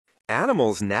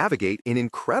Animals navigate in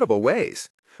incredible ways,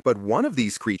 but one of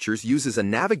these creatures uses a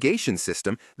navigation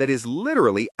system that is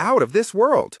literally out of this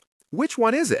world. Which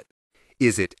one is it?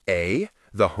 Is it A,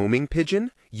 the homing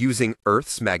pigeon, using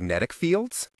Earth's magnetic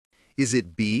fields? Is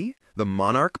it B, the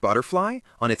monarch butterfly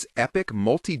on its epic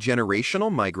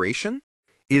multi-generational migration?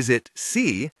 Is it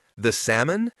C, the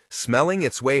salmon smelling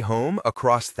its way home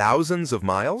across thousands of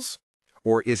miles?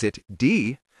 Or is it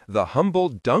D, the humble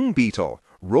dung beetle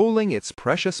rolling its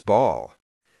precious ball?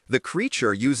 The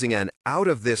creature using an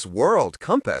out-of-this-world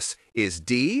compass is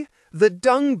D, the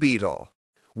dung beetle.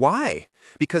 Why?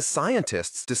 Because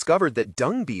scientists discovered that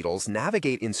dung beetles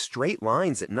navigate in straight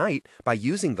lines at night by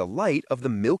using the light of the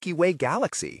Milky Way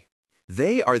galaxy.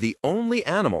 They are the only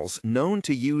animals known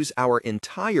to use our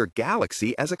entire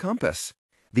galaxy as a compass.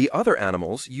 The other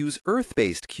animals use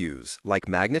Earth-based cues like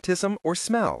magnetism or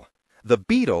smell. The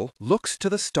beetle looks to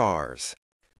the stars.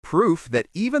 Proof that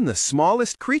even the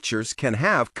smallest creatures can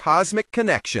have cosmic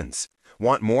connections.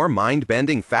 Want more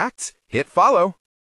mind-bending facts? Hit follow.